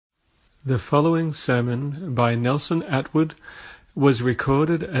The following sermon by Nelson Atwood was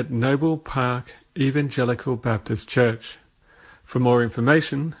recorded at Noble Park Evangelical Baptist Church. For more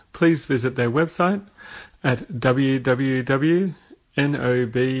information, please visit their website at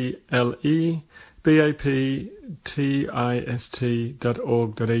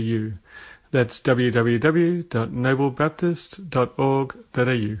www.noblebaptist.org.au. That's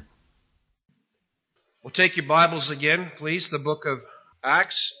www.noblebaptist.org.au. We'll take your Bibles again, please, the book of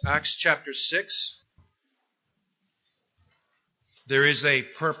Acts chapter 6. There is a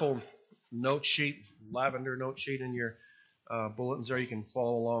purple note sheet, lavender note sheet in your bulletins there. You can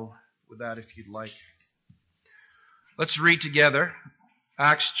follow along with that if you'd like. Let's read together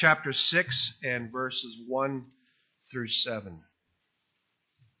Acts chapter 6 and verses 1 through 7.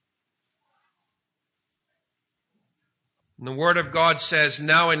 And the Word of God says,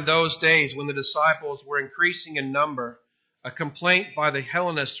 "Now in those days when the disciples were increasing in number, a complaint by the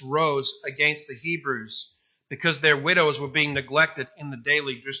Hellenists rose against the Hebrews because their widows were being neglected in the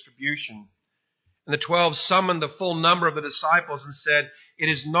daily distribution. And the 12 summoned the full number of the disciples and said, 'It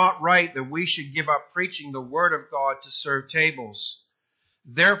is not right that we should give up preaching the word of God to serve tables.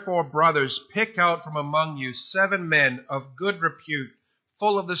 Therefore, brothers, pick out from among you 7 men of good repute,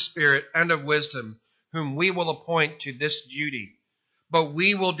 full of the Spirit and of wisdom, whom we will appoint to this duty. But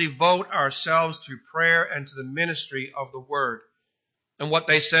we will devote ourselves to prayer and to the ministry of the word.' And what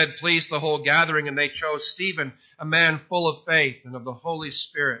they said pleased the whole gathering, and they chose Stephen, a man full of faith and of the Holy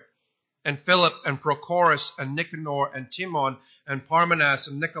Spirit, and Philip and Prochorus and Nicanor and Timon and Parmenas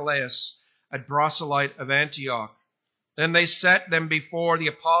and Nicolaus, a proselyte of Antioch. Then they set them before the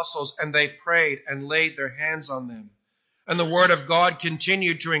apostles, and they prayed and laid their hands on them. And the word of God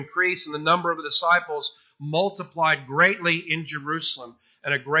continued to increase, and the number of the disciples multiplied greatly in Jerusalem,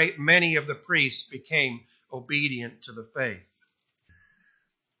 and a great many of the priests became obedient to the faith."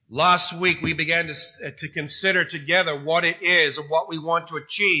 Last week we began to consider together what it is and what we want to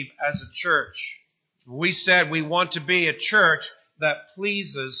achieve as a church. We said we want to be a church that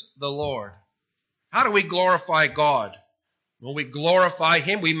pleases the Lord. How do we glorify God? Well, we glorify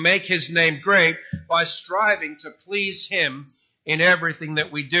Him, we make His name great by striving to please Him in everything that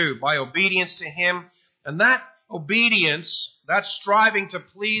we do, by obedience to Him. And that obedience, that striving to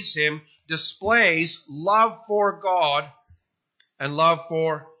please Him, displays love for God and love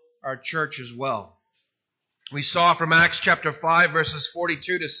for our church as well. We saw from Acts chapter 5, verses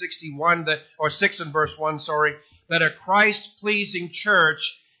 42 to 61, or 6 and verse 1, that a Christ-pleasing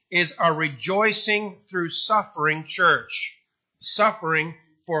church is a rejoicing through suffering church. Suffering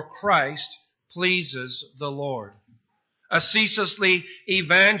for Christ pleases the Lord. A ceaselessly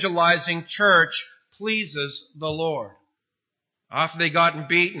evangelizing church pleases the Lord. After they got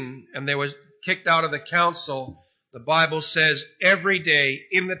beaten and they were kicked out of the council, the Bible says every day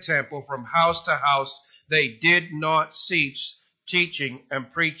in the temple from house to house they did not cease teaching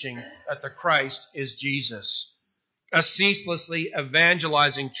and preaching that the Christ is Jesus. A ceaselessly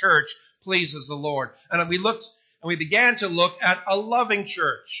evangelizing church pleases the Lord. And we began to look at a loving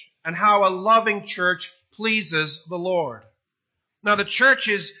church and how a loving church pleases the Lord. Now the church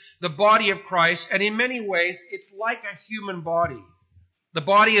is the body of Christ, and in many ways it's like a human body. The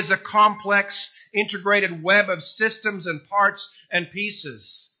body is a complex, integrated web of systems and parts and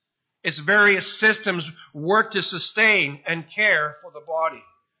pieces. Its various systems work to sustain and care for the body.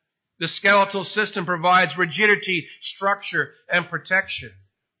 The skeletal system provides rigidity, structure, and protection.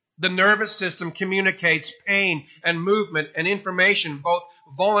 The nervous system communicates pain and movement and information both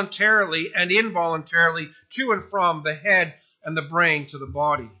voluntarily and involuntarily to and from the head and the brain to the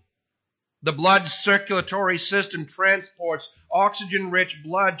body. The blood circulatory system transports oxygen-rich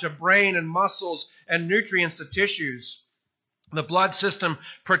blood to brain and muscles and nutrients to tissues. The blood system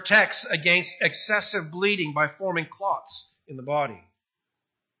protects against excessive bleeding by forming clots in the body.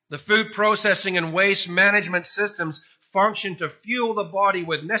 The food processing and waste management systems function to fuel the body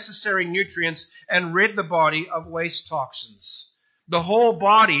with necessary nutrients and rid the body of waste toxins. The whole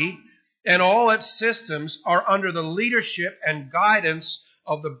body and all its systems are under the leadership and guidance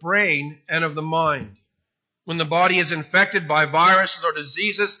of the brain and of the mind. When the body is infected by viruses or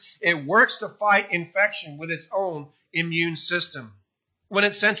diseases, it works to fight infection with its own immune system. When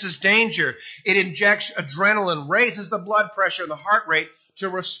it senses danger, it injects adrenaline, raises the blood pressure and the heart rate to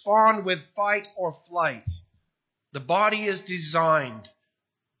respond with fight or flight. The body is designed,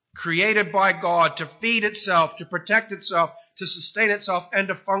 created by God to feed itself, to protect itself, to sustain itself, and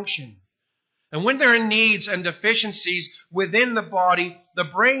to function. And when there are needs and deficiencies within the body, the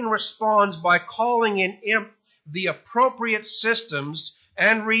brain responds by calling in the appropriate systems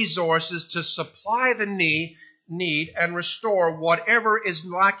and resources to supply the need and restore whatever is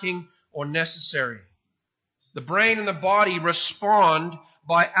lacking or necessary. The brain and the body respond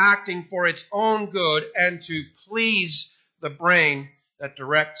by acting for its own good and to please the brain that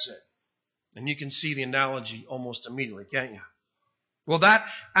directs it. And you can see the analogy almost immediately, can't you? Well, that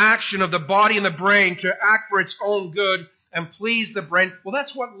action of the body and the brain to act for its own good and please the brain, well,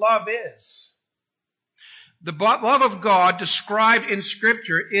 that's what love is. The love of God described in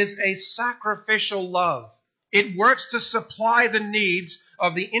Scripture is a sacrificial love. It works to supply the needs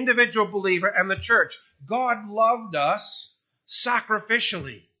of the individual believer and the church. God loved us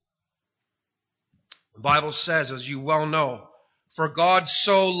sacrificially. The Bible says, as you well know, for God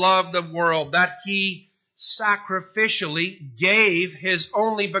so loved the world that He sacrificially gave His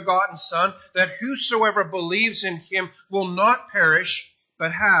only begotten Son, that whosoever believes in Him will not perish,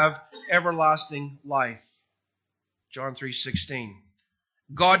 but have everlasting life. John 3:16.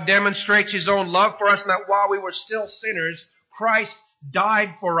 God demonstrates His own love for us, and that while we were still sinners, Christ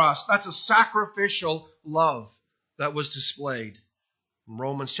died for us. That's a sacrificial love that was displayed. In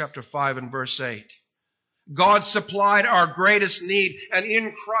Romans chapter 5 and verse 8. God supplied our greatest need, and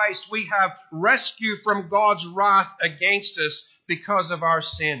in Christ we have rescue from God's wrath against us because of our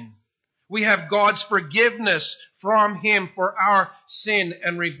sin. We have God's forgiveness from Him for our sin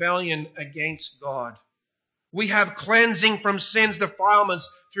and rebellion against God. We have cleansing from sin's defilements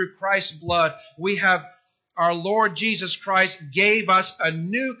through Christ's blood. We have our Lord Jesus Christ gave us a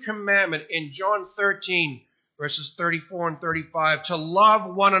new commandment in John 13, verses 34 and 35, to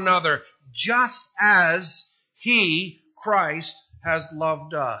love one another just as He, Christ, has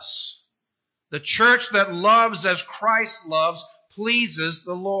loved us. The church that loves as Christ loves pleases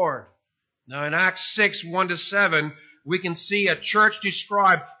the Lord. Now in Acts 6, 1-7, we can see a church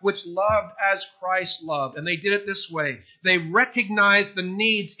described which loved as Christ loved. And they did it this way. They recognized the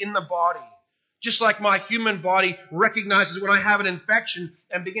needs in the body. Just like my human body recognizes when I have an infection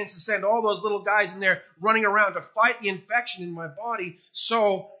and begins to send all those little guys in there running around to fight the infection in my body,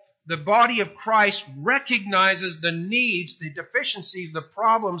 so the body of Christ recognizes the needs, the deficiencies, the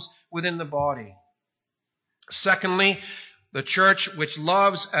problems within the body. Secondly, the church which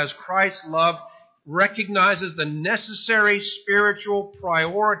loves as Christ loved recognizes the necessary spiritual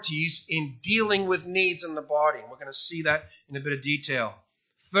priorities in dealing with needs in the body. We're going to see that in a bit of detail.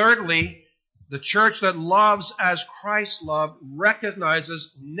 Thirdly, the church that loves as Christ loved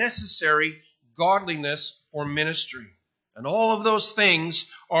recognizes necessary godliness for ministry. And all of those things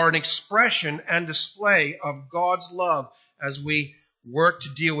are an expression and display of God's love as we work to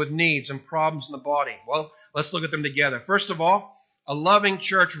deal with needs and problems in the body. Well, let's look at them together. First of all, a loving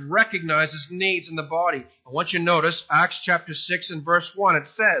church recognizes needs in the body. I want you to notice Acts chapter 6 and verse 1. It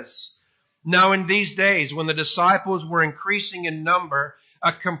says, "Now in these days, when the disciples were increasing in number,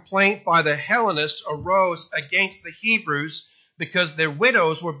 a complaint by the Hellenists arose against the Hebrews because their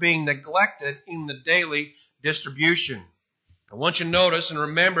widows were being neglected in the daily distribution." I want you to notice and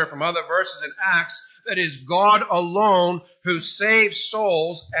remember from other verses in Acts that it is God alone who saves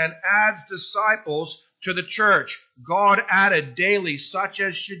souls and adds disciples to the church. God added daily such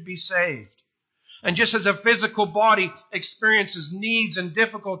as should be saved. And just as a physical body experiences needs and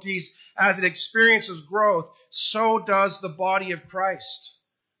difficulties as it experiences growth, so does the body of Christ.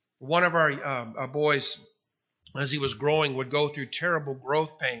 One of our boys, as he was growing, would go through terrible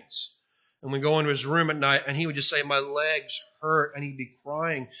growth pains. And we'd go into his room at night, and he would just say, "My legs hurt," and he'd be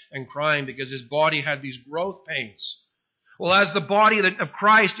crying and crying because his body had these growth pains. Well, as the body of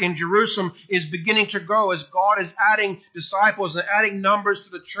Christ in Jerusalem is beginning to grow, as God is adding disciples and adding numbers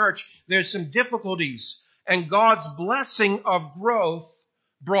to the church, there's some difficulties. And God's blessing of growth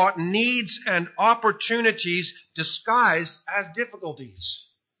brought needs and opportunities disguised as difficulties.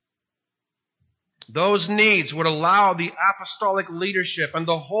 Those needs would allow the apostolic leadership and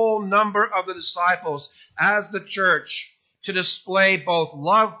the whole number of the disciples as the church to display both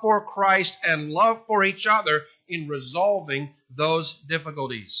love for Christ and love for each other in resolving those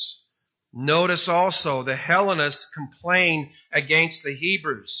difficulties. Notice also the Hellenists complain against the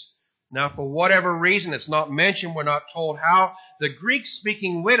Hebrews. Now, for whatever reason, it's not mentioned, we're not told how, the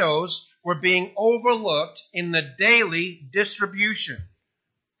Greek-speaking widows were being overlooked in the daily distribution.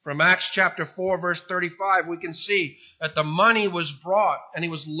 From Acts chapter 4, verse 35, we can see that the money was brought and it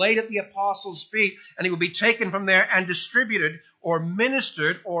was laid at the apostles' feet, and it would be taken from there and distributed or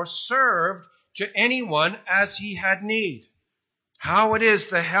ministered or served to anyone as he had need. How it is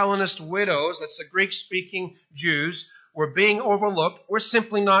the Hellenist widows, that's the Greek-speaking Jews, were being overlooked, we're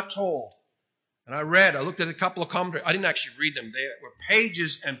simply not told. And I looked at a couple of commentaries. I didn't actually read them. There were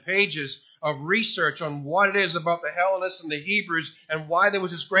pages and pages of research on what it is about the Hellenists and the Hebrews and why there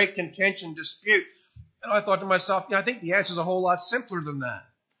was this great contention, dispute. And I thought to myself, I think the answer is a whole lot simpler than that.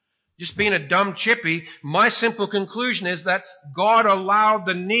 Just being a dumb chippy, my simple conclusion is that God allowed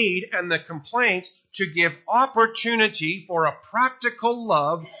the need and the complaint to give opportunity for a practical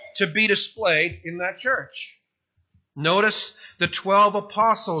love to be displayed in that church. Notice the 12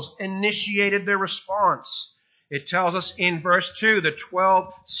 apostles initiated their response. It tells us in verse 2, the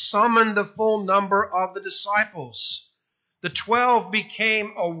 12 summoned the full number of the disciples. The 12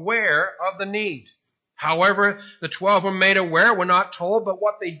 became aware of the need. However, the 12 were made aware, we're not told, but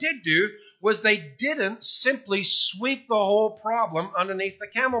what they did do was they didn't simply sweep the whole problem underneath the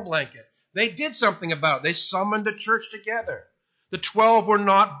camel blanket. They did something about it. They summoned the church together. The 12 were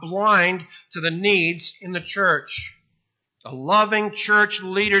not blind to the needs in the church. A loving church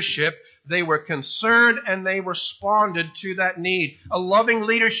leadership, they were concerned and they responded to that need. A loving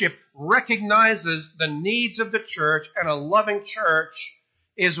leadership recognizes the needs of the church, and a loving church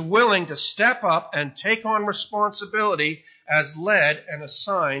is willing to step up and take on responsibility as led and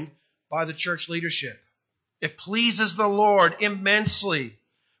assigned by the church leadership. It pleases the Lord immensely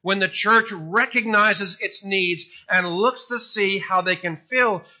when the church recognizes its needs and looks to see how they can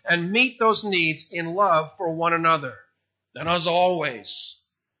fill and meet those needs in love for one another. And as always,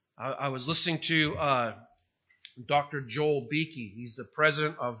 I was listening to Dr. Joel Beakey. He's the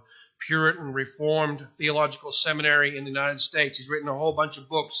president of Puritan Reformed Theological Seminary in the United States. He's written a whole bunch of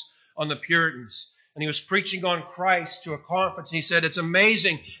books on the Puritans. And he was preaching on Christ to a conference. And he said, it's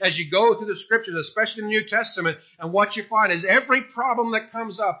amazing as you go through the Scriptures, especially the New Testament, and what you find is every problem that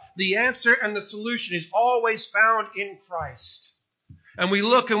comes up, the answer and the solution is always found in Christ. And we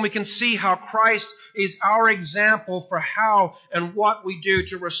look and we can see how Christ is our example for how and what we do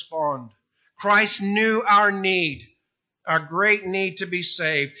to respond. Christ knew our need, our great need to be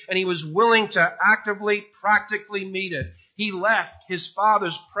saved, and he was willing to actively, practically meet it. He left his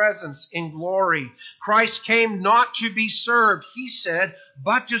Father's presence in glory. Christ came not to be served, he said,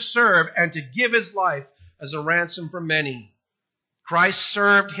 but to serve and to give his life as a ransom for many. Christ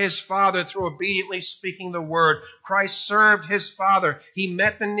served his Father through obediently speaking the word. Christ served his Father. He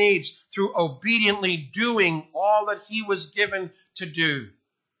met the needs through obediently doing all that he was given to do.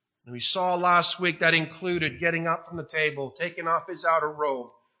 And we saw last week that included getting up from the table, taking off his outer robe,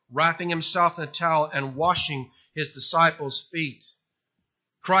 wrapping himself in a towel, and washing his disciples' feet.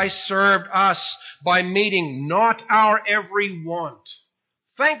 Christ served us by meeting not our every want.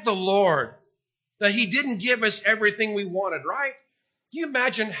 Thank the Lord that he didn't give us everything we wanted, right? Can you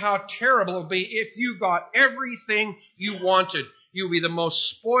imagine how terrible it would be if you got everything you wanted? You would be the most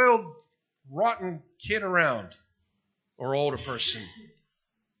spoiled, rotten kid around, or older person.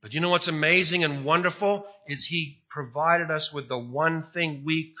 But you know what's amazing and wonderful is he provided us with the one thing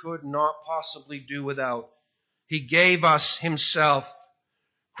we could not possibly do without. He gave us himself.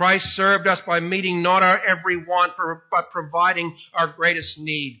 Christ served us by meeting not our every want, but providing our greatest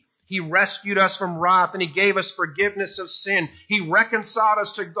need. He rescued us from wrath, and he gave us forgiveness of sin. He reconciled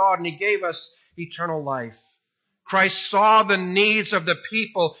us to God, and he gave us eternal life. Christ saw the needs of the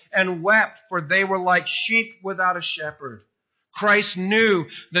people and wept, for they were like sheep without a shepherd. Christ knew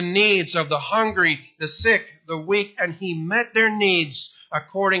the needs of the hungry, the sick, the weak, and he met their needs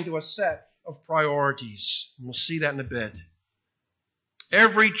according to a set of priorities. And we'll see that in a bit.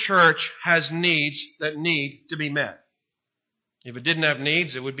 Every church has needs that need to be met. If it didn't have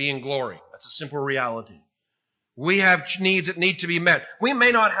needs, it would be in glory. That's a simple reality. We have needs that need to be met. We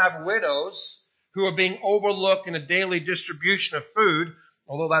may not have widows who are being overlooked in a daily distribution of food,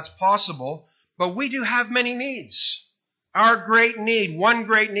 although that's possible, but we do have many needs. Our great need, one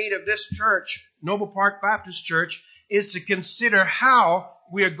great need of this church, Noble Park Baptist Church, is to consider how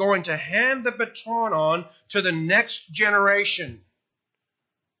we are going to hand the baton on to the next generation.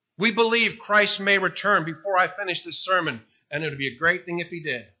 We believe Christ may return before I finish this sermon, and it would be a great thing if he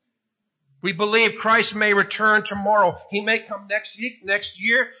did. We believe Christ may return tomorrow. He may come next week, next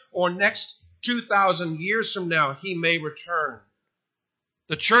year, or next 2,000 years from now. He may return.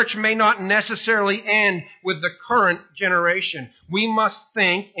 The church may not necessarily end with the current generation. We must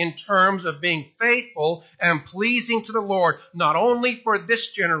think in terms of being faithful and pleasing to the Lord, not only for this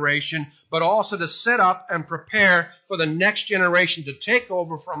generation, but also to set up and prepare for the next generation to take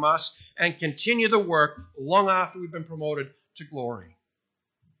over from us and continue the work long after we've been promoted to glory.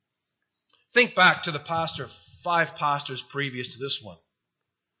 Think back to the 5 pastors previous to this one.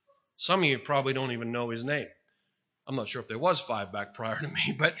 Some of you probably don't even know his name. I'm not sure if there was 5 back prior to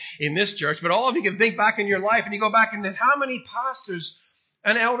me, but in this church. But all of you can think back in your life and you go back and then how many pastors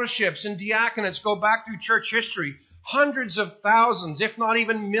and elderships and diaconates go back through church history? Hundreds of thousands, if not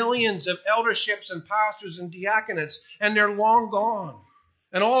even millions of elderships and pastors and diaconates, and they're long gone.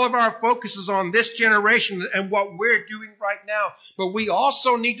 And all of our focus is on this generation and what we're doing right now. But we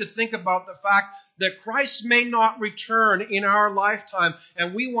also need to think about the fact that Christ may not return in our lifetime.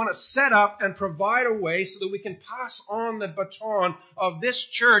 And we want to set up and provide a way so that we can pass on the baton of this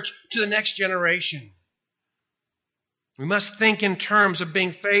church to the next generation. We must think in terms of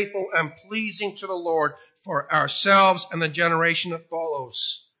being faithful and pleasing to the Lord for ourselves and the generation that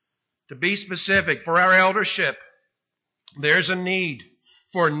follows. To be specific, for our eldership, there's a need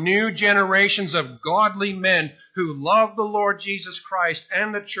for new generations of godly men who love the Lord Jesus Christ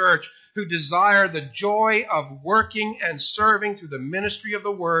and the church, who desire the joy of working and serving through the ministry of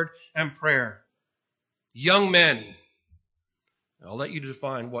the word and prayer. Young men. I'll let you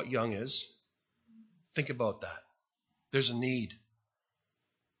define what young is. Think about that. There's a need.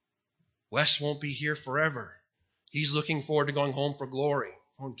 Wes won't be here forever. He's looking forward to going home for glory,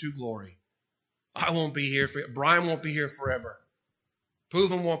 home to glory. I won't be here for Brian won't be here forever.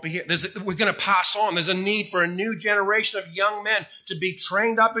 Pooven won't be here. We're going to pass on. There's a need for a new generation of young men to be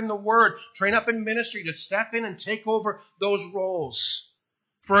trained up in the Word, trained up in ministry, to step in and take over those roles.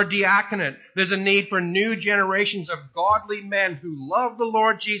 For a diaconate, there's a need for new generations of godly men who love the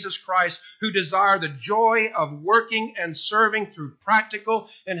Lord Jesus Christ, who desire the joy of working and serving through practical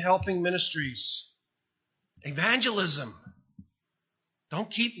and helping ministries. Evangelism. Don't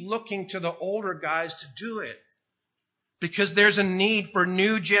keep looking to the older guys to do it. Because there's a need for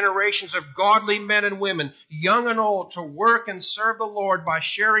new generations of godly men and women, young and old, to work and serve the Lord by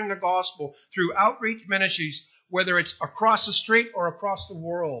sharing the gospel through outreach ministries, whether it's across the street or across the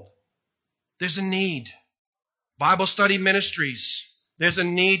world. There's a need. Bible study ministries. There's a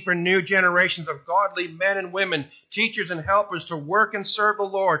need for new generations of godly men and women, teachers and helpers, to work and serve the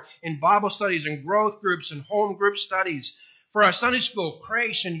Lord in Bible studies and growth groups and home group studies. For our Sunday school,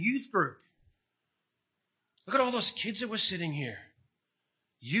 creche, and youth group. Look at all those kids that were sitting here.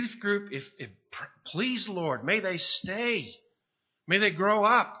 Youth group, if please, Lord, may they stay. May they grow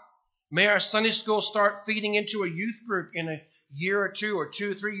up. May our Sunday school start feeding into a youth group in a year or 2 or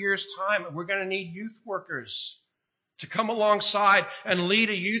 3 years' time. We're going to need youth workers to come alongside and lead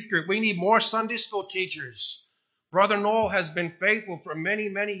a youth group. We need more Sunday school teachers. Brother Noel has been faithful for many,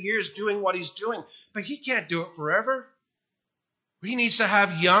 many years doing what he's doing, but he can't do it forever. He needs to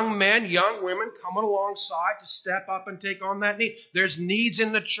have young men, young women coming alongside to step up and take on that need. There's needs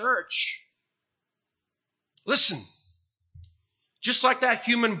in the church. Listen, just like that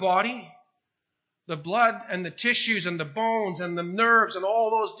human body, the blood and the tissues and the bones and the nerves and all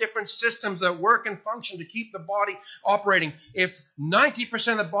those different systems that work and function to keep the body operating. If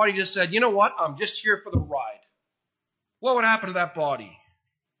 90% of the body just said, you know what, I'm just here for the ride, what would happen to that body?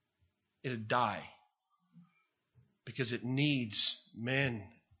 It'd die. Because it needs men.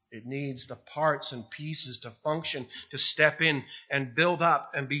 It needs the parts and pieces to function, to step in and build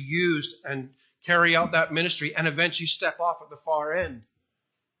up and be used and carry out that ministry and eventually step off at the far end.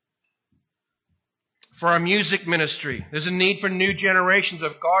 For our music ministry, there's a need for new generations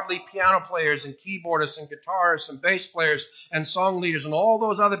of godly piano players and keyboardists and guitarists and bass players and song leaders and all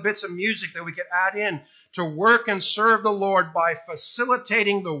those other bits of music that we could add in to work and serve the Lord by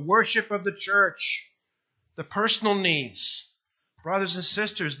facilitating the worship of the church. The personal needs. Brothers and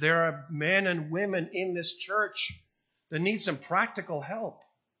sisters, there are men and women in this church that need some practical help.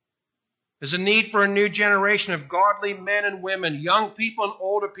 There's a need for a new generation of godly men and women, young people and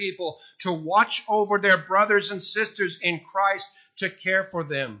older people, to watch over their brothers and sisters in Christ, to care for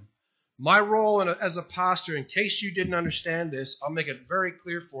them. My role as a pastor, in case you didn't understand this, I'll make it very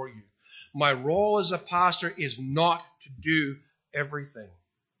clear for you. My role as a pastor is not to do everything.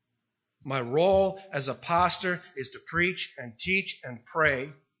 My role as a pastor is to preach and teach and pray.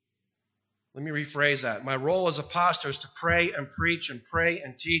 Let me rephrase that. My role as a pastor is to pray and preach and pray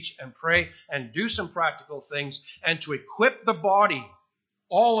and teach and pray and do some practical things and to equip the body,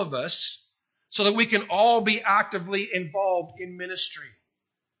 all of us, so that we can all be actively involved in ministry.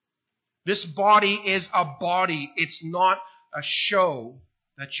 This body is a body. It's not a show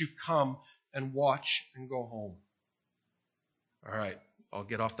that you come and watch and go home. All right. I'll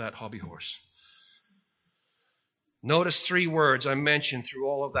get off that hobby horse. Notice 3 words I mentioned through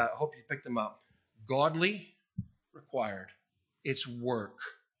all of that. I hope you picked them up. Godly, required. It's work,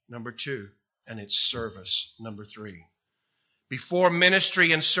 number 2. And it's service, number 3. Before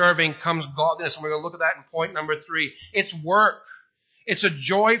ministry and serving comes godliness. And we're going to look at that in point number 3. It's work. It's a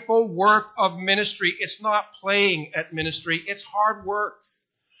joyful work of ministry. It's not playing at ministry. It's hard work.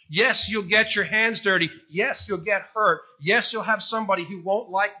 Yes, you'll get your hands dirty. Yes, you'll get hurt. Yes, you'll have somebody who won't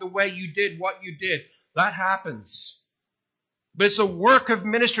like the way you did what you did. That happens. But it's a work of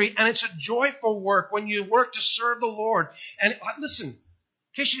ministry, and it's a joyful work when you work to serve the Lord. And listen,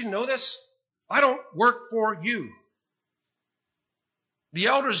 In case you didn't know this, I don't work for you. The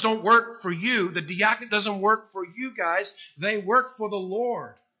elders don't work for you. The diaconate doesn't work for you guys. They work for the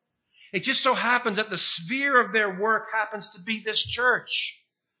Lord. It just so happens that the sphere of their work happens to be this church.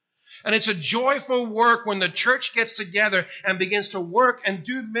 And it's a joyful work when the church gets together and begins to work and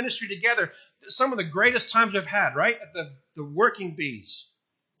do ministry together. Some of the greatest times I've had, right? At the working bees.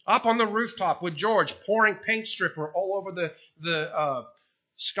 Up on the rooftop with George, pouring paint stripper all over the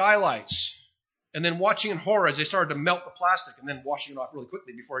skylights. And then watching in horror as they started to melt the plastic and then washing it off really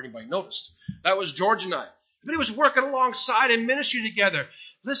quickly before anybody noticed. That was George and I. But it was working alongside in ministry together.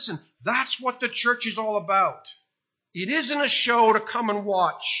 Listen, that's what the church is all about. It isn't a show to come and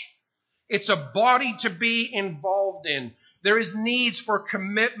watch. It's a body to be involved in. There is needs for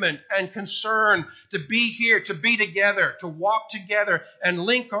commitment and concern to be here, to be together, to walk together and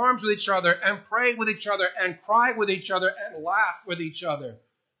link arms with each other and pray with each other and cry with each other and laugh with each other.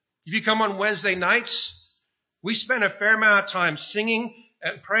 If you come on Wednesday nights, we spend a fair amount of time singing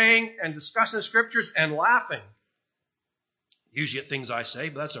and praying and discussing the scriptures and laughing. Usually at things I say,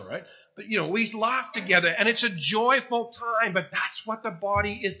 but that's all right. But, we laugh together, and it's a joyful time, but that's what the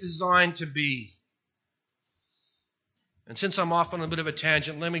body is designed to be. And since I'm off on a bit of a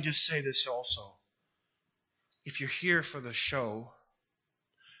tangent, let me just say this also. If you're here for the show,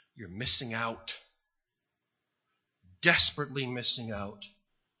 you're missing out. Desperately missing out.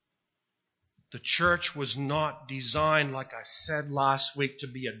 The church was not designed, like I said last week, to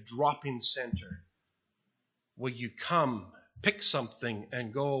be a drop-in center where you come, pick something,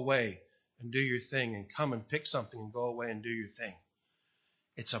 and go away and do your thing, and come and pick something and go away and do your thing.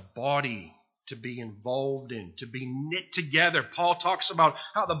 It's a body to be involved in, to be knit together. Paul talks about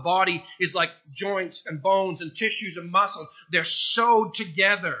how the body is like joints and bones and tissues and muscle. They're sewed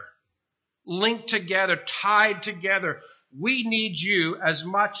together, linked together, tied together. We need you as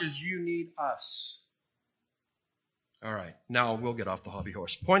much as you need us. All right, now we'll get off the hobby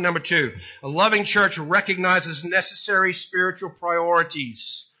horse. Point number 2, a loving church recognizes necessary spiritual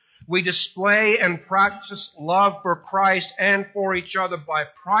priorities. We display and practice love for Christ and for each other by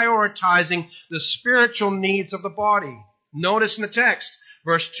prioritizing the spiritual needs of the body. Notice in the text,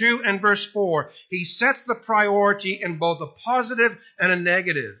 verse 2 and verse 4, he sets the priority in both a positive and a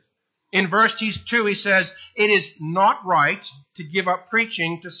negative. In verse 2, he says, it is not right to give up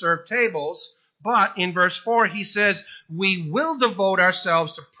preaching to serve tables. But in verse 4, he says, we will devote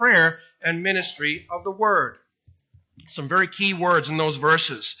ourselves to prayer and ministry of the word. Some very key words in those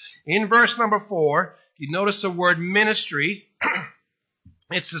verses. In verse number 4, if you notice the word ministry,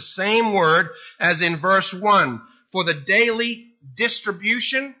 it's the same word as in verse 1. For the daily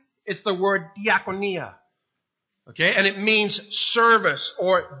distribution, it's the word diakonia. Okay, and it means service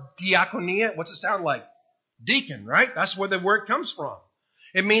or diakonia. What's it sound like? Deacon, right? That's where the word comes from.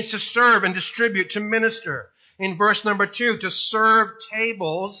 It means to serve and distribute, to minister. In verse number 2, to serve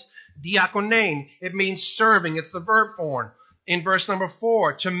tables, diakonein. It means serving. It's the verb form. In verse number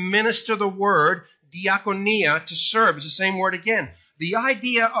 4, to minister the word, diakonia, to serve. It's the same word again. The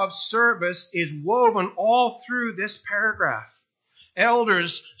idea of service is woven all through this paragraph.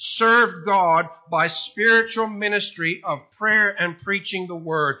 Elders serve God by spiritual ministry of prayer and preaching the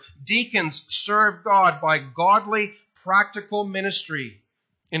word. Deacons serve God by godly, practical ministry.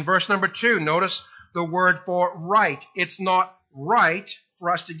 In verse number 2, notice the word for right. It's not right for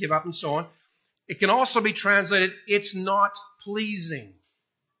us to give up and so on. It can also be translated, it's not pleasing.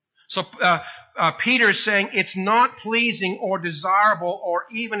 So Peter is saying it's not pleasing or desirable or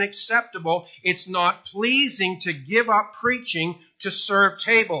even acceptable. It's not pleasing to give up preaching to serve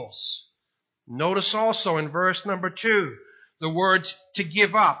tables. Notice also in verse number 2, the words to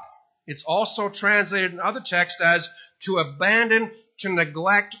give up. It's also translated in other texts as to abandon, to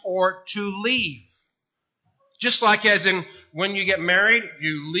neglect, or to leave. Just like as in when you get married,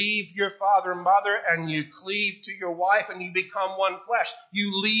 you leave your father and mother and you cleave to your wife and you become one flesh.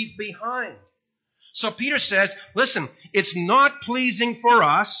 You leave behind. So Peter says, listen, it's not pleasing for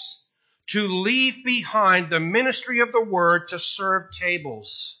us to leave behind the ministry of the word to serve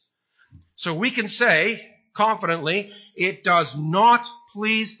tables. So we can say confidently, it does not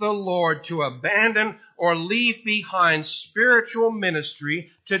please the Lord to abandon or leave behind spiritual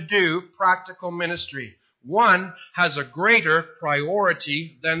ministry to do practical ministry. One has a greater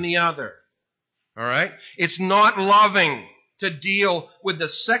priority than the other. All right? It's not loving to deal with the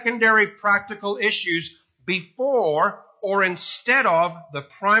secondary practical issues before or instead of the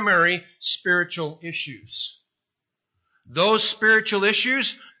primary spiritual issues. Those spiritual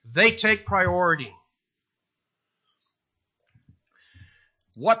issues, they take priority.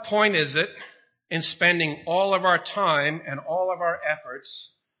 What point is it in spending all of our time and all of our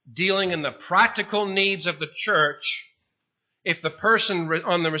efforts dealing in the practical needs of the church if the person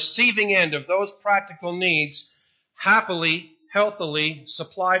on the receiving end of those practical needs, happily, healthily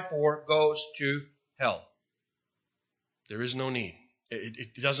supplied for, goes to hell. There is no need.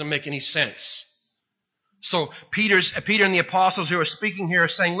 It doesn't make any sense. So Peter and the apostles who are speaking here are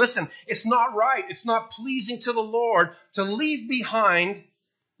saying, listen, it's not right. It's not pleasing to the Lord to leave behind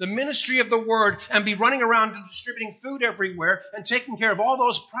the ministry of the word and be running around distributing food everywhere and taking care of all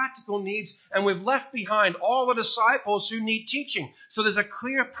those practical needs, and we've left behind all the disciples who need teaching. So there's a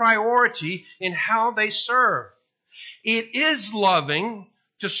clear priority in how they serve. It is loving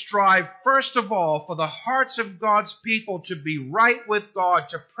to strive, first of all, for the hearts of God's people to be right with God,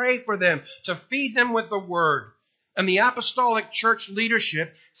 to pray for them, to feed them with the word. And the apostolic church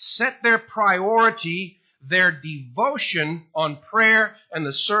leadership set their priority, their devotion on prayer and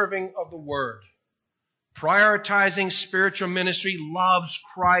the serving of the word. Prioritizing spiritual ministry loves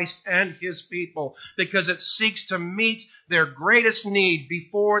Christ and his people because it seeks to meet their greatest need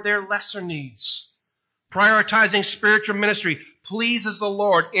before their lesser needs. Prioritizing spiritual ministry pleases the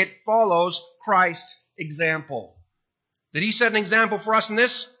Lord. It follows Christ's example. Did he set an example for us in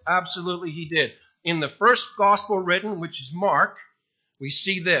this? Absolutely he did. In the first gospel written, which is Mark, we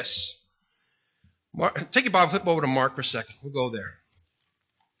see this. Take your Bible, flip over to Mark for a second. We'll go there.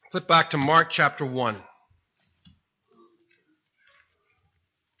 Flip back to Mark chapter 1.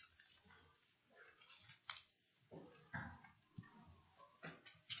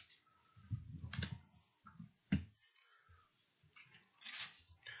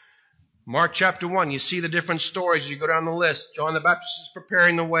 Mark chapter 1, you see the different stories as you go down the list. John the Baptist is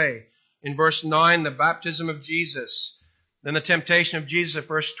preparing the way. In verse 9, the baptism of Jesus. Then the temptation of Jesus at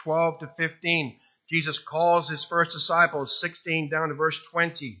verse 12 to 15. Jesus calls his first disciples, 16 down to verse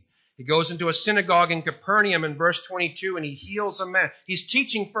 20. He goes into a synagogue in Capernaum in verse 22 and he heals a man. He's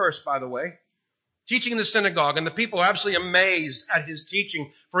teaching first, by the way. Teaching in the synagogue, and the people are absolutely amazed at his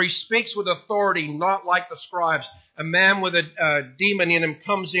teaching, for he speaks with authority, not like the scribes. A man with a demon in him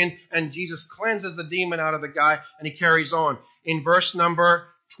comes in, and Jesus cleanses the demon out of the guy, and he carries on. In verse number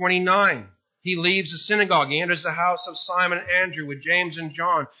 29, he leaves the synagogue. He enters the house of Simon and Andrew with James and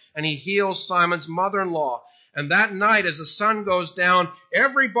John, and he heals Simon's mother-in-law. And that night, as the sun goes down,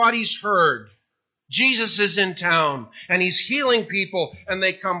 everybody's heard Jesus is in town, and he's healing people, and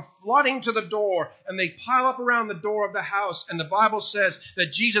they come flooding to the door, and they pile up around the door of the house, and the Bible says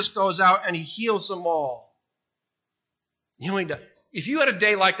that Jesus goes out and he heals them all. You know, if you had a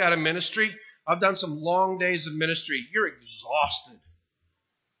day like that in ministry, I've done some long days of ministry, you're exhausted.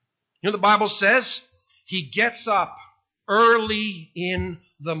 You know the Bible says? He gets up early in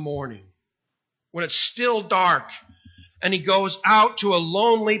the morning, when it's still dark, and he goes out to a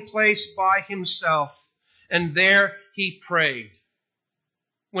lonely place by himself. And there he prayed.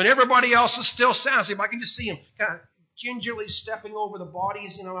 When everybody else is still asleep, I can just see him kind of gingerly stepping over the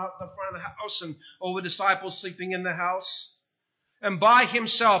bodies, out the front of the house and over disciples sleeping in the house. And by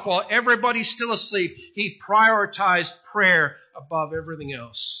himself, while everybody's still asleep, he prioritized prayer above everything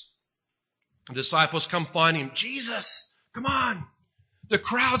else. The disciples come find him. Jesus, come on. The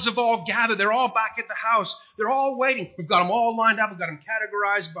crowds have all gathered. They're all back at the house. They're all waiting. We've got them all lined up. We've got them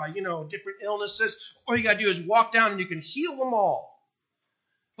categorized by, different illnesses. All you got to do is walk down and you can heal them all.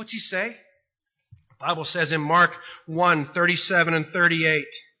 What's he say? The Bible says in Mark 1, 37 and 38,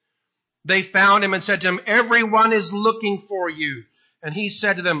 they found him and said to him, everyone is looking for you. And he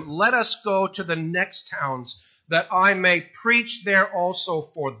said to them, let us go to the next towns, that I may preach there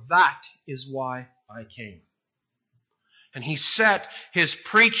also, for that is why I came. And he set his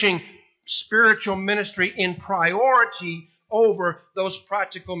preaching spiritual ministry in priority over those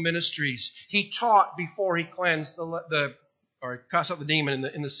practical ministries. He taught before he cleansed or cast out the demon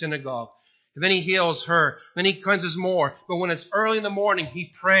in the synagogue. And then he heals her. Then he cleanses more. But when it's early in the morning,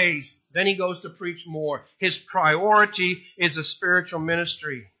 he prays. Then he goes to preach more. His priority is a spiritual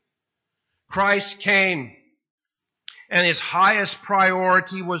ministry. Christ came, and his highest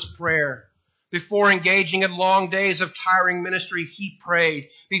priority was prayer. Before engaging in long days of tiring ministry, he prayed.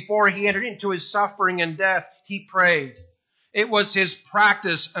 Before he entered into his suffering and death, he prayed. It was his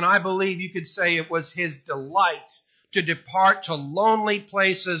practice, and I believe you could say it was his delight, to depart to lonely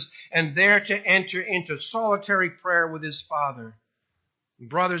places and there to enter into solitary prayer with his Father.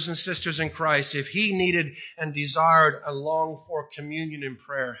 Brothers and sisters in Christ, if he needed and desired and longed for communion and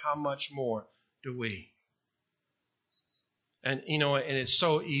prayer, how much more do we? And and it's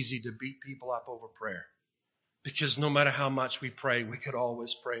so easy to beat people up over prayer. Because no matter how much we pray, we could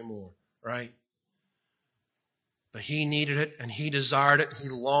always pray more, right? But he needed it, and he desired it, he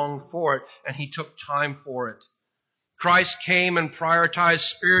longed for it, and he took time for it. Christ came and prioritized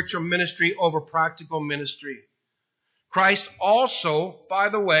spiritual ministry over practical ministry. Christ also, by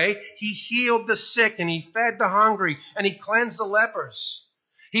the way, he healed the sick, and he fed the hungry, and he cleansed the lepers.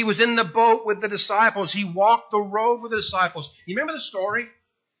 He was in the boat with the disciples. He walked the road with the disciples. You remember the story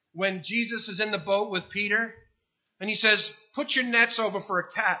when Jesus is in the boat with Peter? And he says, put your nets over for a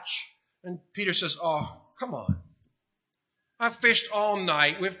catch. And Peter says, oh, come on. I've fished all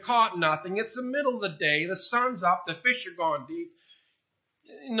night. We've caught nothing. It's the middle of the day. The sun's up. The fish are gone deep.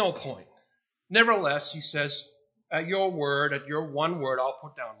 No point. Nevertheless, he says, at your word, at your one word, I'll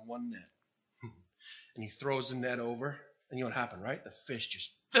put down one net. And he throws the net over. And you know what happened, right? The fish just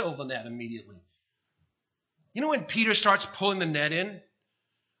filled the net immediately. You know when Peter starts pulling the net in?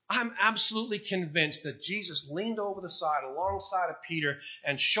 I'm absolutely convinced that Jesus leaned over the side alongside of Peter,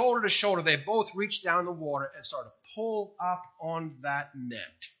 and shoulder to shoulder, they both reached down the water and started to pull up on that net.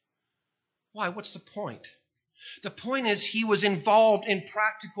 Why? What's the point? The point is he was involved in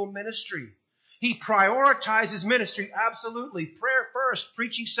practical ministry. He prioritized his ministry, absolutely. Prayer first,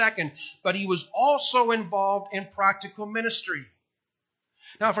 preaching second. But he was also involved in practical ministry.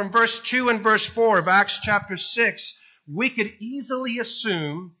 Now, from verse 2 and verse 4 of Acts chapter 6, we could easily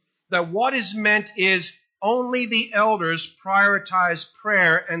assume that what is meant is only the elders prioritize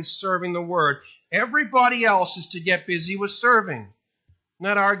prayer and serving the word. Everybody else is to get busy with serving.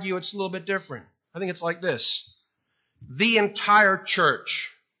 Not argue it's a little bit different. I think it's like this. The entire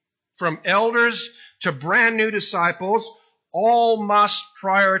church, from elders to brand new disciples, all must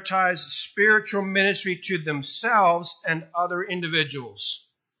prioritize spiritual ministry to themselves and other individuals.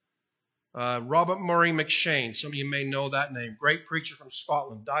 Robert Murray McCheyne, some of you may know that name, great preacher from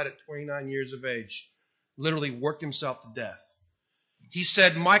Scotland, died at 29 years of age, literally worked himself to death. He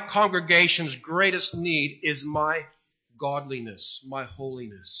said, my congregation's greatest need is my godliness, my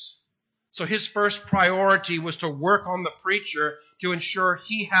holiness. So his first priority was to work on the preacher to ensure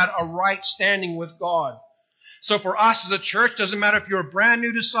he had a right standing with God. So for us as a church, doesn't matter if you're a brand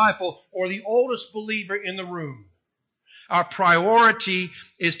new disciple or the oldest believer in the room. Our priority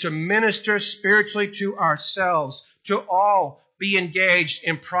is to minister spiritually to ourselves, to all be engaged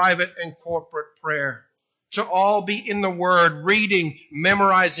in private and corporate prayer, to all be in the Word, reading,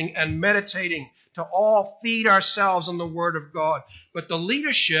 memorizing, and meditating, to all feed ourselves on the Word of God. But the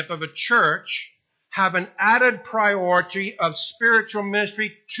leadership of a church have an added priority of spiritual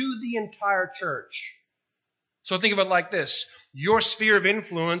ministry to the entire church. So think of it like this. Your sphere of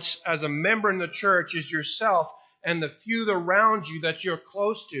influence as a member in the church is yourself and the few around you that you're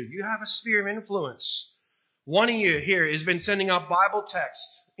close to. You have a sphere of influence. One of you here has been sending out Bible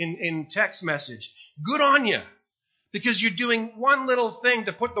texts in text message. Good on you. Because you're doing one little thing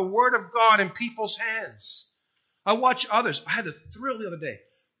to put the Word of God in people's hands. I watch others. I had a thrill the other day.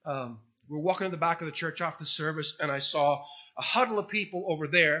 We were walking in the back of the church after the service, and I saw a huddle of people over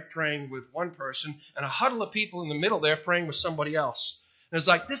there praying with one person, and a huddle of people in the middle there praying with somebody else. And it's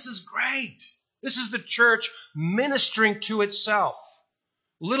like, this is great. This is the church ministering to itself.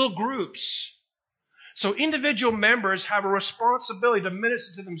 Little groups. So individual members have a responsibility to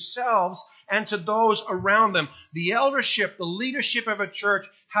minister to themselves and to those around them. The eldership, the leadership of a church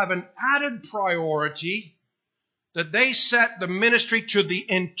have an added priority that they set the ministry to the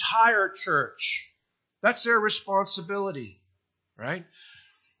entire church. That's their responsibility, right?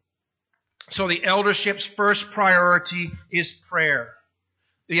 So the eldership's first priority is prayer.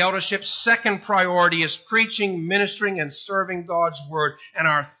 The eldership's second priority is preaching, ministering, and serving God's Word. And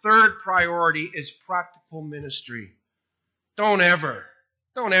our third priority is practical ministry. Don't ever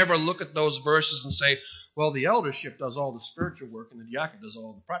look at those verses and say, well, the eldership does all the spiritual work and the diaconate does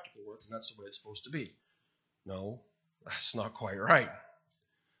all the practical work, and that's the way it's supposed to be. No, that's not quite right.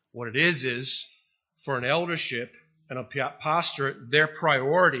 What it is for an eldership and a pastorate, their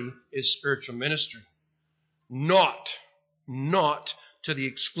priority is spiritual ministry. Not to the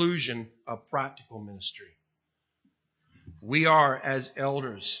exclusion of practical ministry. We are, as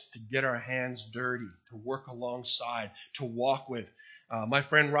elders, to get our hands dirty, to work alongside, to walk with. My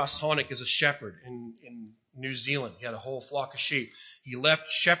friend Ross Honick is a shepherd in New Zealand. He had a whole flock of sheep. He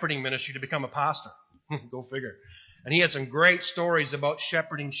left shepherding ministry to become a pastor. Go figure. And he had some great stories about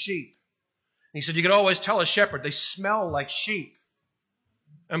shepherding sheep. And he said, you could always tell a shepherd, they smell like sheep.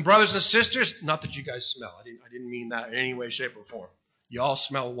 And brothers and sisters, not that you guys smell. I didn't mean that in any way, shape, or form. You all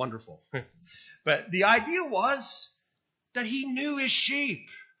smell wonderful. But the idea was that he knew his sheep.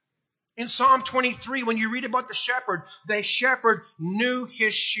 In Psalm 23, when you read about the shepherd knew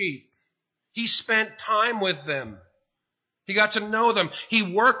his sheep. He spent time with them. He got to know them. He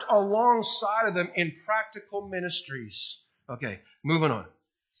worked alongside of them in practical ministries. Okay, moving on.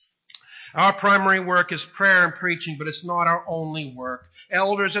 Our primary work is prayer and preaching, but it's not our only work.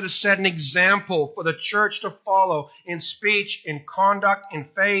 Elders are to set an example for the church to follow in speech, in conduct, in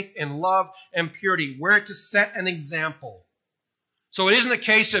faith, in love, and purity. We're to set an example. So it isn't a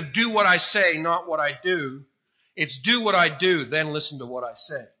case of do what I say, not what I do. It's do what I do, then listen to what I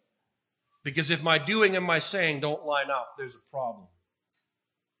say. Because if my doing and my saying don't line up, there's a problem.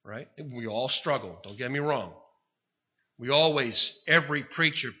 Right? We all struggle, don't get me wrong. Every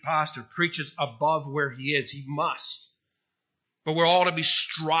preacher, pastor, preaches above where he is. He must. But we're all to be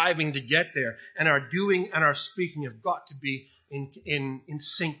striving to get there. And our doing and our speaking have got to be in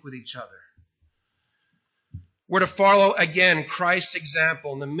sync with each other. We're to follow, again, Christ's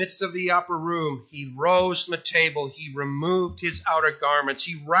example. In the midst of the upper room, he rose from the table. He removed his outer garments.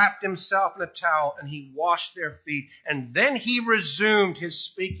 He wrapped himself in a towel and he washed their feet. And then he resumed his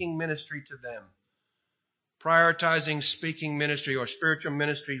speaking ministry to them. Prioritizing speaking ministry or spiritual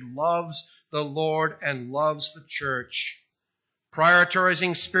ministry loves the Lord and loves the church.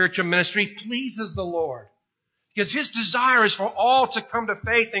 Prioritizing spiritual ministry pleases the Lord. Because his desire is for all to come to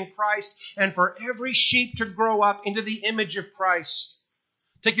faith in Christ and for every sheep to grow up into the image of Christ.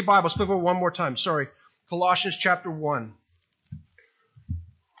 Take your Bibles, flip over one more time. Colossians chapter 1.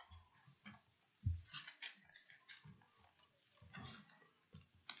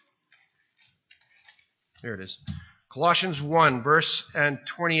 There it is. Colossians 1, verse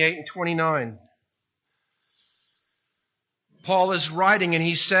 28 and 29. Paul is writing and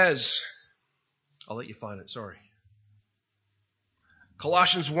he says, I'll let you find it, sorry.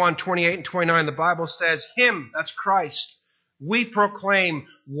 Colossians 1, 28 and 29, the Bible says, him, that's Christ, we proclaim,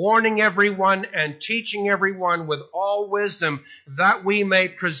 warning everyone and teaching everyone with all wisdom, that we may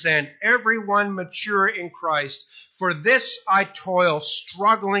present everyone mature in Christ. For this I toil,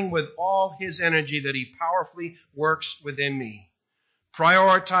 struggling with all his energy that he powerfully works within me.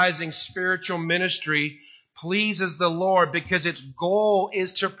 Prioritizing spiritual ministry pleases the Lord because its goal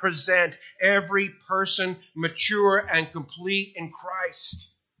is to present every person mature and complete in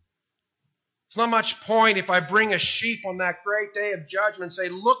Christ. It's not much point if I bring a sheep on that great day of judgment and say,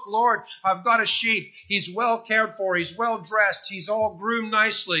 look, Lord, I've got a sheep. He's well cared for. He's well dressed. He's all groomed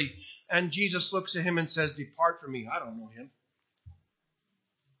nicely. And Jesus looks at him and says, depart from me. I don't know him.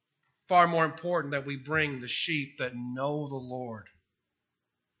 Far more important that we bring the sheep that know the Lord.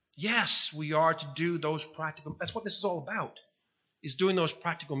 Yes, we are to do those practical. That's what this is all about, is doing those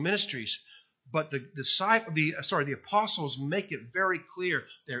practical ministries. But the apostles make it very clear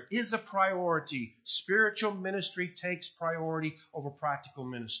there is a priority. Spiritual ministry takes priority over practical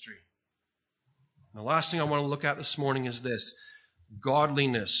ministry. And the last thing I want to look at this morning is this: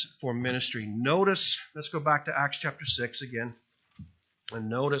 godliness for ministry. Notice, let's go back to Acts chapter 6 again, and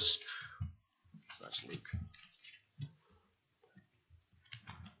notice, that's Luke.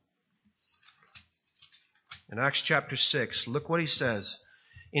 In Acts chapter 6, look what he says.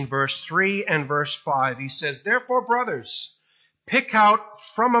 In verse 3 and verse 5, he says, therefore, brothers, pick out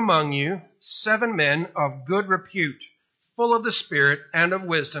from among you 7 men of good repute, full of the Spirit and of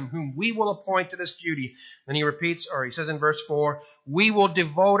wisdom, whom we will appoint to this duty. Then he repeats, or he says in verse 4, we will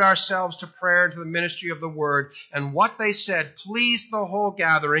devote ourselves to prayer and to the ministry of the word. And what they said pleased the whole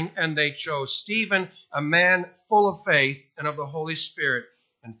gathering, and they chose Stephen, a man full of faith and of the Holy Spirit,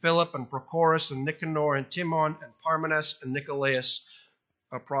 and Philip and Prochorus and Nicanor and Timon and Parmenas and Nicolaus,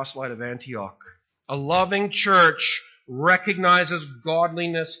 a proselyte of Antioch. A loving church recognizes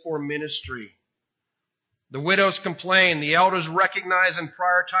godliness for ministry. The widows complain. The elders recognize and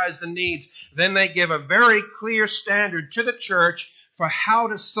prioritize the needs. Then they give a very clear standard to the church for how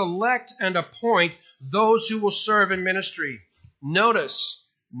to select and appoint those who will serve in ministry. Notice,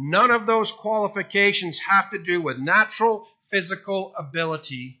 none of those qualifications have to do with natural physical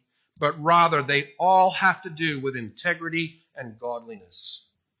ability, but rather they all have to do with integrity and godliness.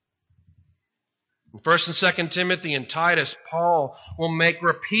 In 1 and 2 Timothy and Titus, Paul will make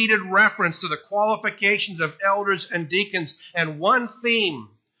repeated reference to the qualifications of elders and deacons, and one theme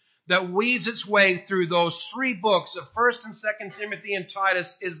that weaves its way through those 3 books of 1 and 2 Timothy and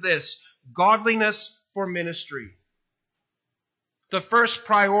Titus is this: godliness for ministry. The first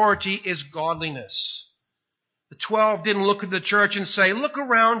priority is godliness. The 12 didn't look at the church and say, look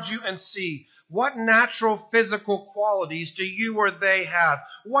around you and see, what natural physical qualities do you or they have?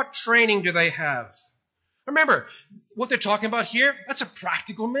 What training do they have? Remember, what they're talking about here, that's a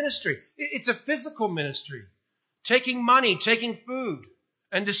practical ministry. It's a physical ministry. Taking money, taking food,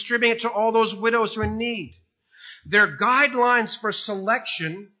 and distributing it to all those widows who are in need. Their guidelines for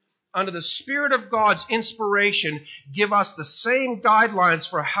selection under the Spirit of God's inspiration, give us the same guidelines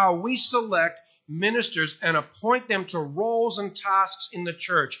for how we select ministers and appoint them to roles and tasks in the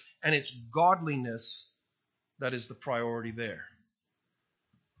church. And it's godliness that is the priority there.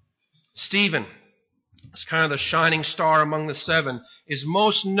 Stephen, as kind of the shining star among the seven, is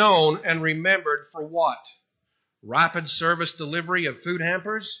most known and remembered for what? Rapid service delivery of food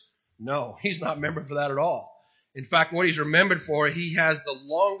hampers? No, he's not remembered for that at all. In fact, what he's remembered for, he has the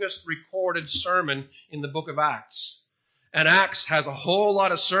longest recorded sermon in the book of Acts. And Acts has a whole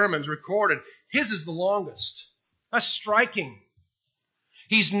lot of sermons recorded. His is the longest. That's striking.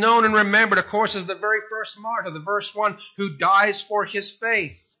 He's known and remembered, of course, as the very first martyr, the first one who dies for his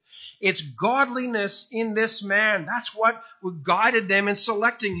faith. It's godliness in this man. That's what guided them in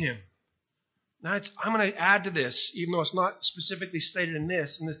selecting him. Now, I'm going to add to this, even though it's not specifically stated in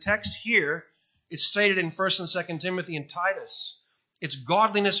this. In the text here, it's stated in 1 and 2 Timothy and Titus. It's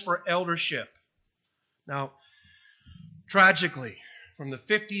godliness for eldership. Now, tragically, from the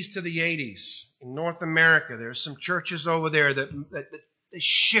 50s to the 80s, in North America, there are some churches over there that they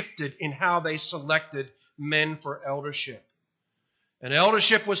shifted in how they selected men for eldership. And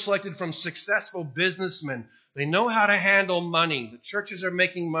eldership was selected from successful businessmen. They know how to handle money. The churches are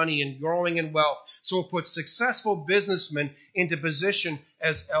making money and growing in wealth. So we'll put successful businessmen into position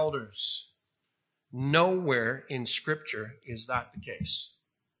as elders. Nowhere in Scripture is that the case.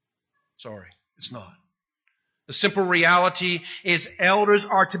 Sorry, it's not. The simple reality is elders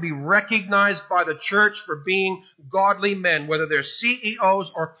are to be recognized by the church for being godly men, whether they're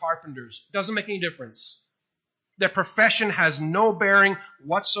CEOs or carpenters. It doesn't make any difference. Their profession has no bearing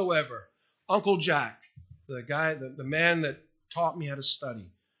whatsoever. Uncle Jack, the man that taught me how to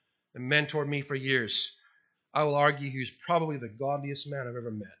study and mentored me for years, I will argue he was probably the godliest man I've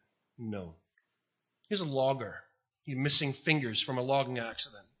ever met. No. He was a logger. He had missing fingers from a logging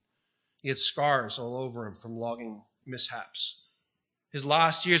accident. He had scars all over him from logging mishaps. His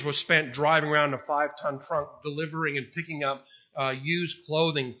last years were spent driving around a 5-ton trunk, delivering and picking up used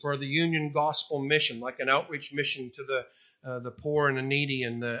clothing for the Union Gospel Mission, like an outreach mission to the poor and the needy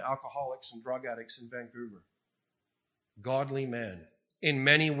and the alcoholics and drug addicts in Vancouver. Godly man. In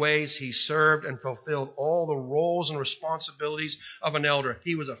many ways, he served and fulfilled all the roles and responsibilities of an elder.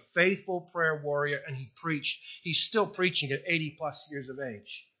 He was a faithful prayer warrior, and he preached. He's still preaching at 80-plus years of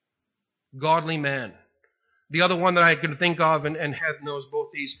age. Godly man. The other one that I can think of, and Heath knows both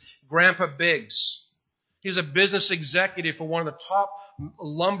these, Grandpa Biggs. He was a business executive for one of the top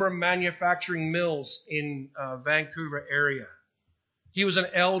lumber manufacturing mills in Vancouver area. He was an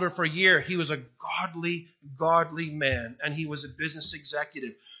elder for a year. He was a godly man, and he was a business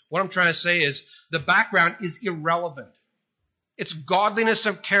executive. What I'm trying to say is the background is irrelevant. It's godliness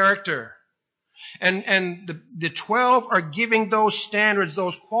of character. And the 12 are giving those standards,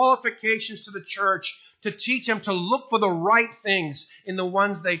 those qualifications to the church to teach them to look for the right things in the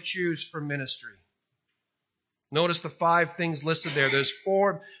ones they choose for ministry. Notice the 5 things listed there. There's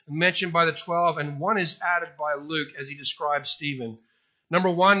 4 mentioned by the 12, and 1 is added by Luke as he describes Stephen. Number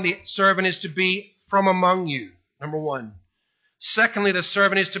 1, the servant is to be from among you. Number 1. Secondly, the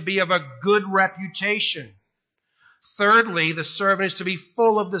servant is to be of a good reputation. Thirdly, the servant is to be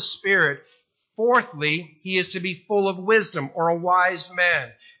full of the Spirit. Fourthly, he is to be full of wisdom, or a wise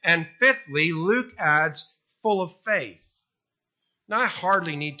man. And fifthly, Luke adds, full of faith. Now, I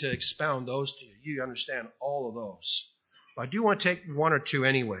hardly need to expound those to you. You understand all of those. But I do want to take 1 or 2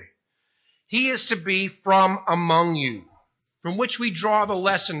 anyway. He is to be from among you, from which we draw the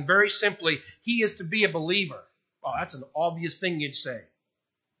lesson very simply. He is to be a believer. Well, that's an obvious thing you'd say.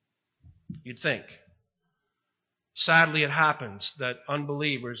 You'd think. Sadly, it happens that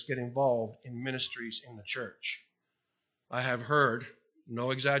unbelievers get involved in ministries in the church. I have heard,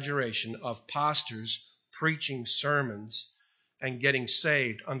 no exaggeration, of pastors preaching sermons and getting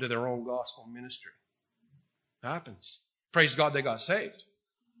saved under their own gospel ministry. It happens. Praise God they got saved.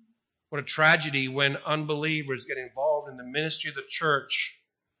 What a tragedy when unbelievers get involved in the ministry of the church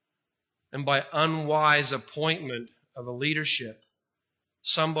and by unwise appointment of a leadership,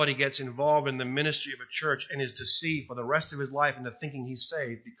 somebody gets involved in the ministry of a church and is deceived for the rest of his life into thinking he's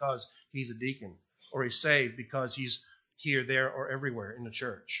saved because he's a deacon, or he's saved because he's here, there, or everywhere in the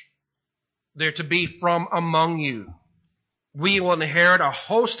church. They're to be from among you. We will inherit a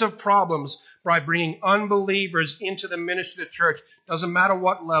host of problems by bringing unbelievers into the ministry of the church. Doesn't matter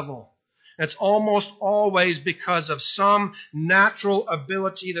what level. It's almost always because of some natural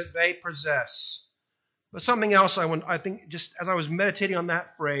ability that they possess. But something else I think, just as I was meditating on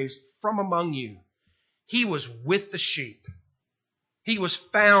that phrase, from among you, he was with the sheep. He was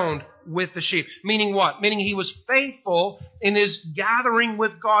found with the sheep. Meaning what? Meaning he was faithful in his gathering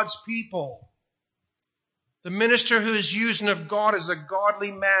with God's people. The minister who is used of God is a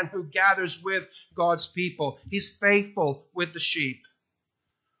godly man who gathers with God's people. He's faithful with the sheep.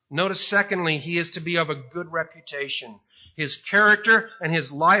 Notice, secondly, he is to be of a good reputation. His character and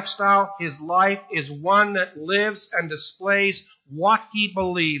his lifestyle, his life is one that lives and displays what he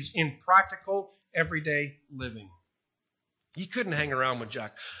believes in practical, everyday living. You couldn't hang around with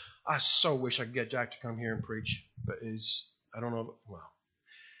Jack. I so wish I could get Jack to come here and preach, but I don't know, well,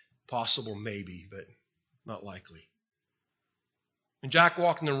 possible maybe, but not likely. When Jack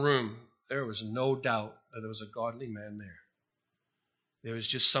walked in the room, there was no doubt that there was a godly man there. There was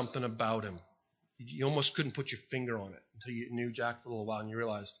just something about him. You almost couldn't put your finger on it until you knew Jack for a little while and you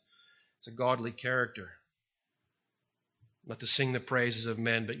realized it's a godly character. Not to sing the praises of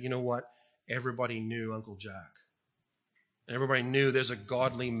men, but you know what? Everybody knew Uncle Jack. Everybody knew there's a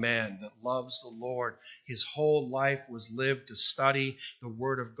godly man that loves the Lord. His whole life was lived to study the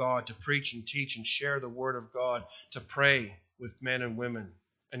Word of God, to preach and teach and share the Word of God, to pray with men and women.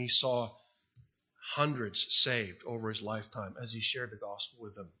 And he saw hundreds saved over his lifetime as he shared the gospel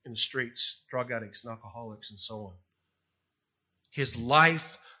with them in the streets, drug addicts and alcoholics and so on. His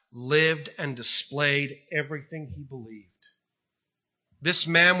life lived and displayed everything he believed. This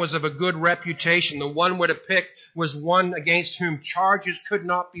man was of a good reputation. The one we're to pick was one against whom charges could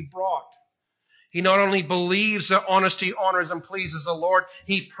not be brought. He not only believes that honesty honors and pleases the Lord,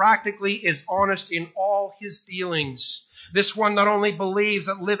 he practically is honest in all his dealings. This one not only believes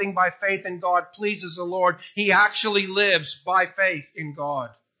that living by faith in God pleases the Lord, he actually lives by faith in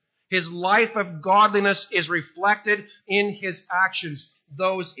God. His life of godliness is reflected in his actions.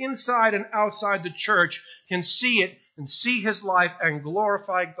 Those inside and outside the church can see it and see his life and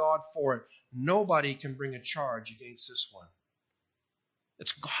glorify God for it. Nobody can bring a charge against this one.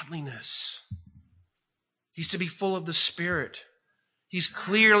 It's godliness. He's to be full of the Spirit. He's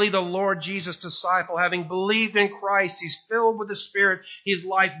clearly the Lord Jesus' disciple. Having believed in Christ, he's filled with the Spirit. His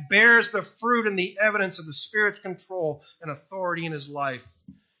life bears the fruit and the evidence of the Spirit's control and authority in his life.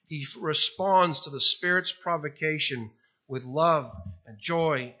 He responds to the Spirit's provocation with love and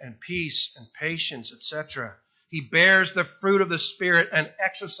joy and peace and patience, etc. He bears the fruit of the Spirit and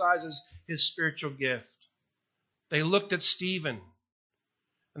exercises his spiritual gift. They looked at Stephen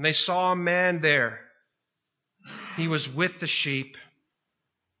and they saw a man there. He was with the sheep.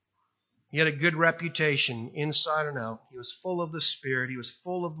 He had a good reputation inside and out. He was full of the Spirit. He was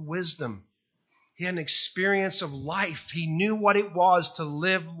full of wisdom. He had an experience of life. He knew what it was to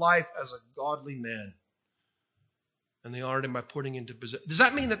live life as a godly man. And they honored him by putting into position. Does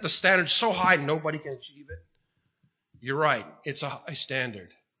that mean that the standard's so high nobody can achieve it? You're right. It's a high standard.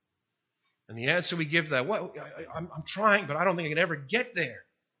 And the answer we give to that, well, I'm trying, but I don't think I can ever get there.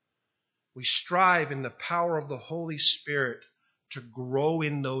 We strive in the power of the Holy Spirit to grow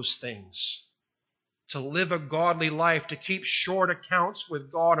in those things, to live a godly life, to keep short accounts with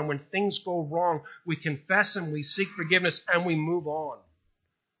God. And when things go wrong, we confess and we seek forgiveness and we move on.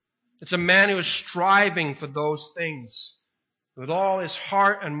 It's a man who is striving for those things with all his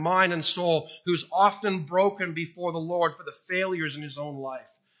heart and mind and soul, who's often broken before the Lord for the failures in his own life.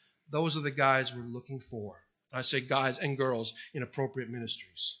 Those are the guys we're looking for. I say guys and girls in appropriate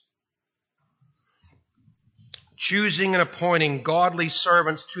ministries. Choosing and appointing godly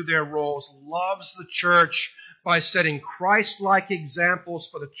servants to their roles loves the church by setting Christ-like examples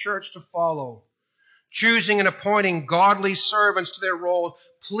for the church to follow. Choosing and appointing godly servants to their role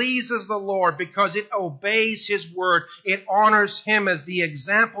pleases the Lord because it obeys his word. It honors him as the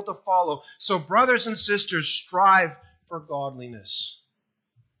example to follow. So brothers and sisters, strive for godliness.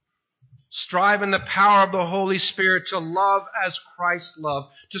 Strive in the power of the Holy Spirit to love as Christ loved,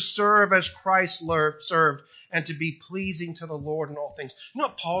 to serve as Christ served, and to be pleasing to the Lord in all things. You know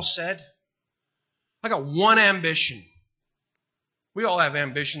what Paul said? I got one ambition. We all have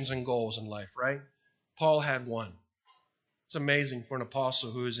ambitions and goals in life, right? Paul had one. It's amazing for an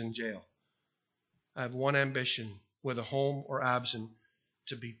apostle who is in jail. I have one ambition, whether home or absent,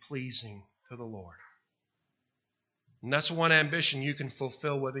 to be pleasing to the Lord. And that's one ambition you can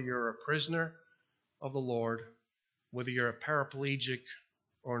fulfill whether you're a prisoner of the Lord, whether you're a paraplegic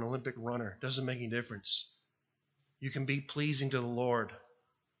or an Olympic runner. It doesn't make any difference. You can be pleasing to the Lord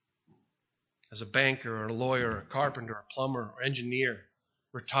as a banker or a lawyer or a carpenter or a plumber or engineer,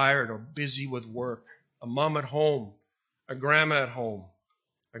 retired or busy with work, a mom at home, a grandma at home,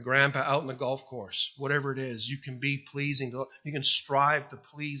 a grandpa out in the golf course, whatever it is, you can be pleasing to the Lord. You can strive to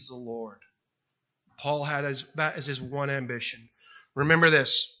please the Lord. Paul had that as his one ambition. Remember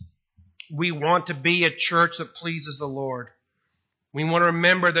this. We want to be a church that pleases the Lord. We want to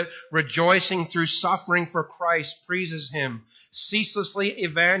remember that rejoicing through suffering for Christ pleases Him. Ceaselessly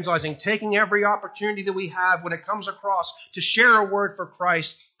evangelizing, taking every opportunity that we have when it comes across to share a word for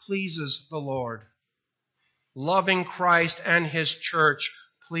Christ pleases the Lord. Loving Christ and His church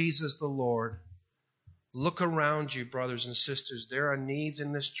pleases the Lord. Look around you, brothers and sisters. There are needs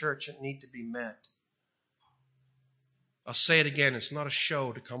in this church that need to be met. I'll say it again. It's not a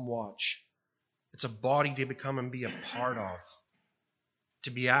show to come watch. It's a body to become and be a part of,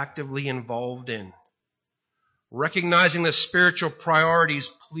 to be actively involved in. Recognizing the spiritual priorities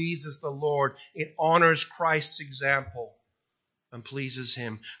pleases the Lord. It honors Christ's example and pleases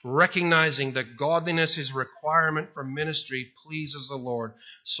Him. Recognizing that godliness is a requirement for ministry pleases the Lord.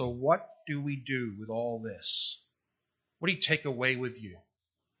 So what do we do with all this? What do you take away with you?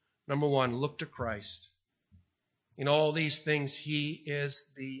 Number one, look to Christ. In all these things, He is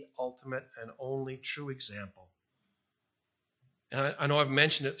the ultimate and only true example. And I know I've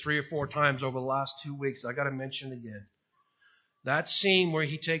mentioned it 3 or 4 times over the last 2 weeks. I got to mention it again. That scene where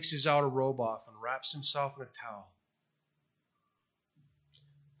He takes His outer robe off and wraps Himself in a towel.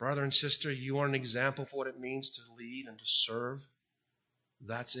 Brother and sister, you are an example for what it means to lead and to serve.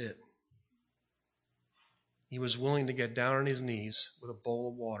 That's it. He was willing to get down on His knees with a bowl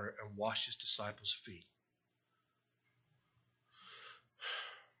of water and wash His disciples' feet.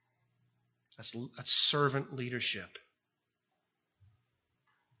 That's servant leadership.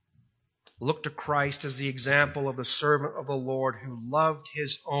 Look to Christ as the example of the servant of the Lord who loved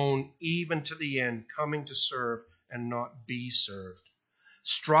His own even to the end, coming to serve and not be served.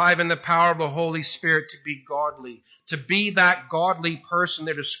 Strive in the power of the Holy Spirit to be godly, to be that godly person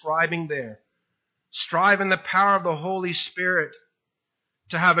they're describing there. Strive in the power of the Holy Spirit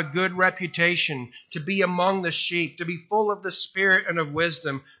to have a good reputation, to be among the sheep, to be full of the Spirit and of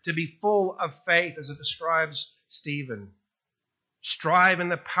wisdom, to be full of faith as it describes Stephen. Strive in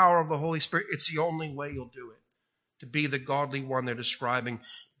the power of the Holy Spirit. It's the only way you'll do it. To be the godly one they're describing.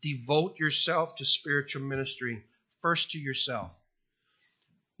 Devote yourself to spiritual ministry. First to yourself.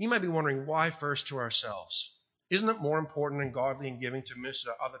 You might be wondering, why first to ourselves? Isn't it more important and godly and giving to minister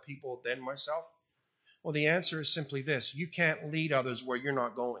to other people than myself? Well, the answer is simply this. You can't lead others where you're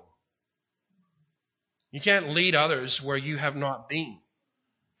not going. You can't lead others where you have not been.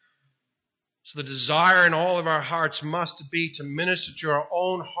 So the desire in all of our hearts must be to minister to our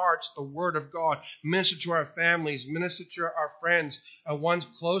own hearts the Word of God, minister to our families, minister to our friends, ones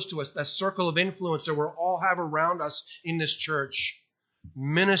close to us, that circle of influence that we all have around us in this church.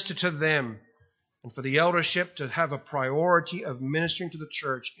 Minister to them. And for the eldership to have a priority of ministering to the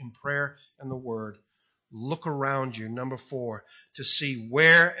church in prayer and the Word. Look around you, number 4, to see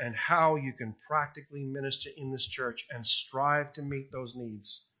where and how you can practically minister in this church and strive to meet those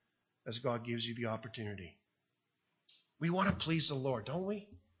needs as God gives you the opportunity. We want to please the Lord, don't we?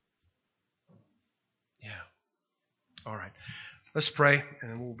 Yeah. All right. Let's pray and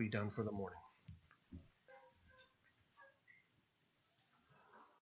then we'll be done for the morning.